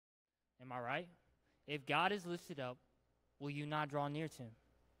Am I right? If God is lifted up, will you not draw near to him?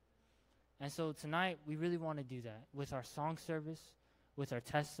 And so tonight, we really want to do that with our song service, with our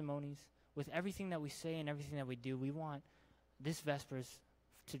testimonies, with everything that we say and everything that we do. We want this Vespers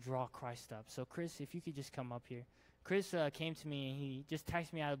to draw Christ up. So Chris, if you could just come up here. Chris came to me and he just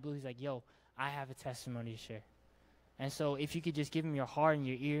texted me out of the blue. He's like, yo, I have a testimony to share. And so if you could just give him your heart and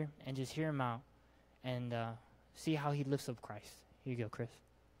your ear and just hear him out and see how he lifts up Christ. Here you go, Chris.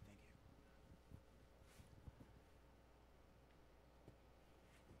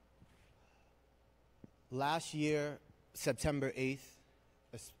 Last year, September 8th,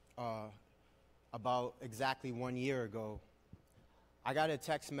 about exactly 1 year ago, I got a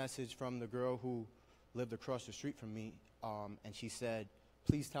text message from the girl who lived across the street from me, and she said,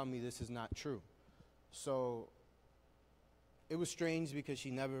 please tell me this is not true. So it was strange because she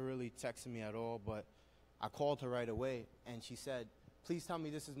never really texted me at all, but I called her right away, and she said, please tell me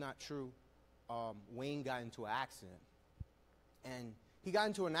this is not true. Wayne got into an accident. And he got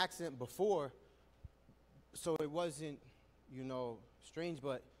into an accident before, so it wasn't, strange,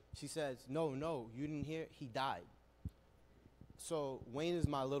 but she says, no, you didn't hear, he died. So Wayne is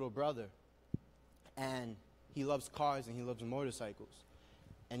my little brother, and he loves cars and he loves motorcycles.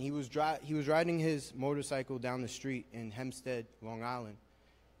 And he was riding his motorcycle down the street in Hempstead, Long Island,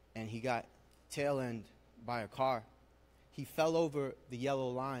 and he got tail-ended by a car. He fell over the yellow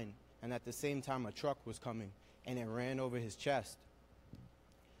line, and at the same time a truck was coming, and it ran over his chest.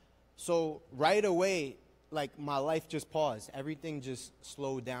 So right away, like, my life just paused. Everything just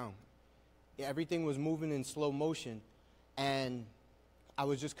slowed down. Everything was moving in slow motion, and I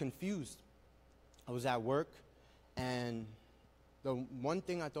was just confused. I was at work, and the one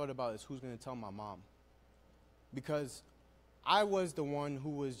thing I thought about is who's going to tell my mom. Because I was the one who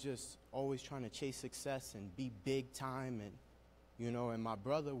was just always trying to chase success and be big time, and my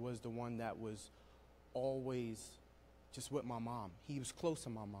brother was the one that was always just with my mom. He was close to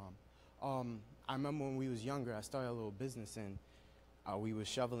my mom. I remember when we was younger, I started a little business, and we were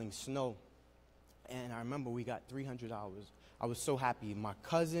shoveling snow. And I remember we got $300. I was so happy. My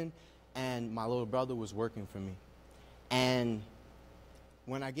cousin and my little brother was working for me. And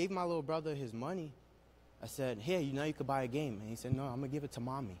when I gave my little brother his money, I said, here, you could buy a game. And he said, no, I'm going to give it to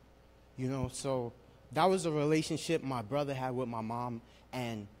mommy. So that was a relationship my brother had with my mom,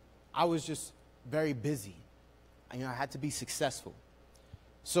 and I was just very busy. I had to be successful.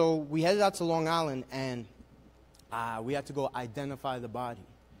 So we headed out to Long Island, and we had to go identify the body.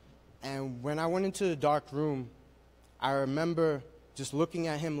 And when I went into the dark room, I remember just looking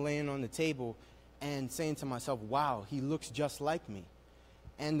at him laying on the table and saying to myself, wow, he looks just like me.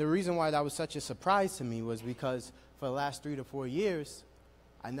 And the reason why that was such a surprise to me was because for the last 3 to 4 years,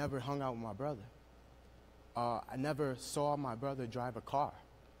 I never hung out with my brother. I never saw my brother drive a car.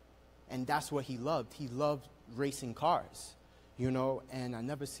 And that's what he loved. He loved racing cars. And I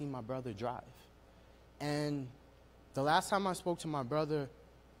never seen my brother drive. And the last time I spoke to my brother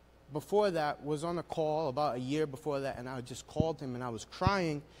before that was on a call about a year before that, and I just called him, and I was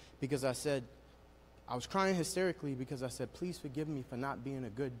crying because I was crying hysterically because I said, please forgive me for not being a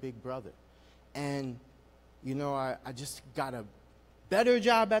good big brother. And, I just got a better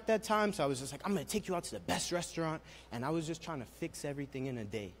job at that time, so I was just like, I'm going to take you out to the best restaurant, and I was just trying to fix everything in a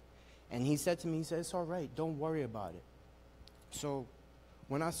day. And he said to me, it's all right, don't worry about it. So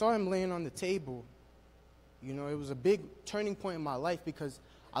when I saw him laying on the table, it was a big turning point in my life because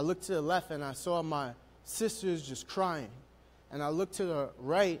I looked to the left and I saw my sisters just crying. And I looked to the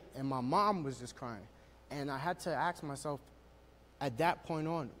right and my mom was just crying. And I had to ask myself, at that point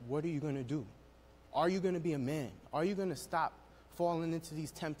on, what are you going to do? Are you going to be a man? Are you going to stop falling into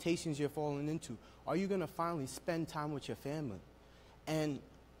these temptations you're falling into? Are you going to finally spend time with your family? And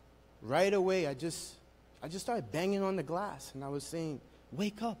right away, I just started banging on the glass, and I was saying,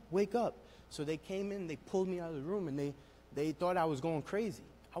 wake up, wake up. So they came in, they pulled me out of the room, and they thought I was going crazy.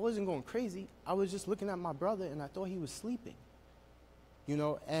 I wasn't going crazy. I was just looking at my brother, and I thought he was sleeping.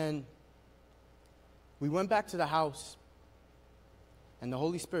 And we went back to the house, and the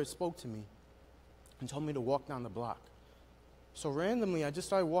Holy Spirit spoke to me and told me to walk down the block. So randomly, I just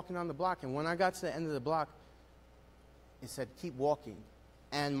started walking down the block, and when I got to the end of the block, it said, keep walking.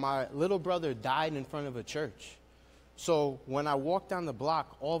 And my little brother died in front of a church. So when I walked down the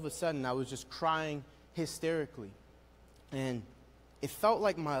block, all of a sudden I was just crying hysterically. And it felt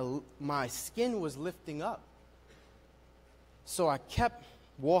like my skin was lifting up. So I kept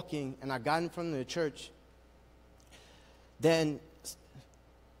walking, and I got in front of the church. Then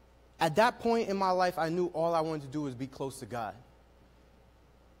at that point in my life, I knew all I wanted to do was be close to God.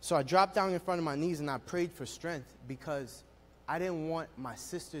 So I dropped down in front of my knees, and I prayed for strength because I didn't want my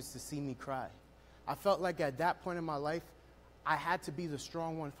sisters to see me cry. I felt like at that point in my life, I had to be the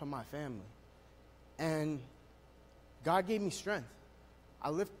strong one for my family. And God gave me strength.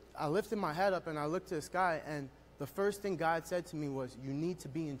 I lifted my head up and I looked to the sky, and the first thing God said to me was, you need to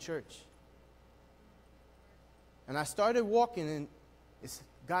be in church. And I started walking, and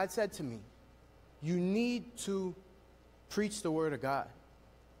God said to me, you need to preach the word of God.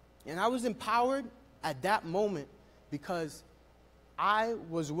 And I was empowered at that moment because I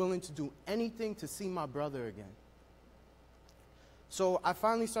was willing to do anything to see my brother again. So I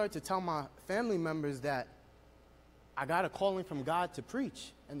finally started to tell my family members that I got a calling from God to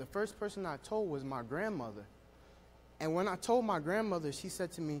preach. And the first person I told was my grandmother. And when I told my grandmother, she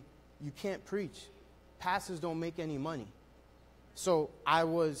said to me, you can't preach. Pastors don't make any money. So I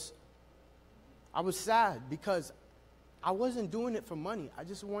was sad because I wasn't doing it for money. I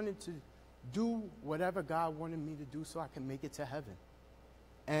just wanted to do whatever God wanted me to do so I can make it to heaven.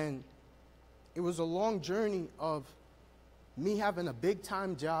 And it was a long journey of me having a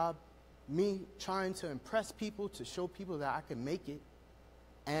big-time job, me trying to impress people, to show people that I can make it,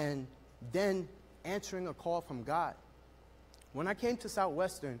 and then answering a call from God. When I came to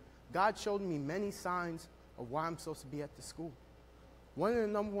Southwestern, God showed me many signs of why I'm supposed to be at the school. One of the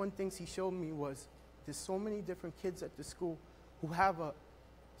number one things he showed me was there's so many different kids at the school who have a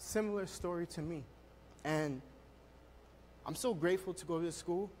similar story to me. And I'm so grateful to go to this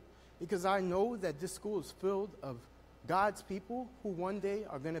school because I know that this school is filled of God's people who one day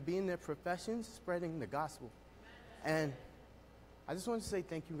are going to be in their professions spreading the gospel. And I just want to say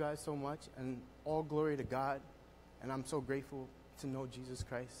thank you guys so much, and all glory to God. And I'm so grateful to know Jesus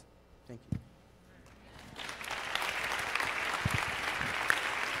Christ. Thank you.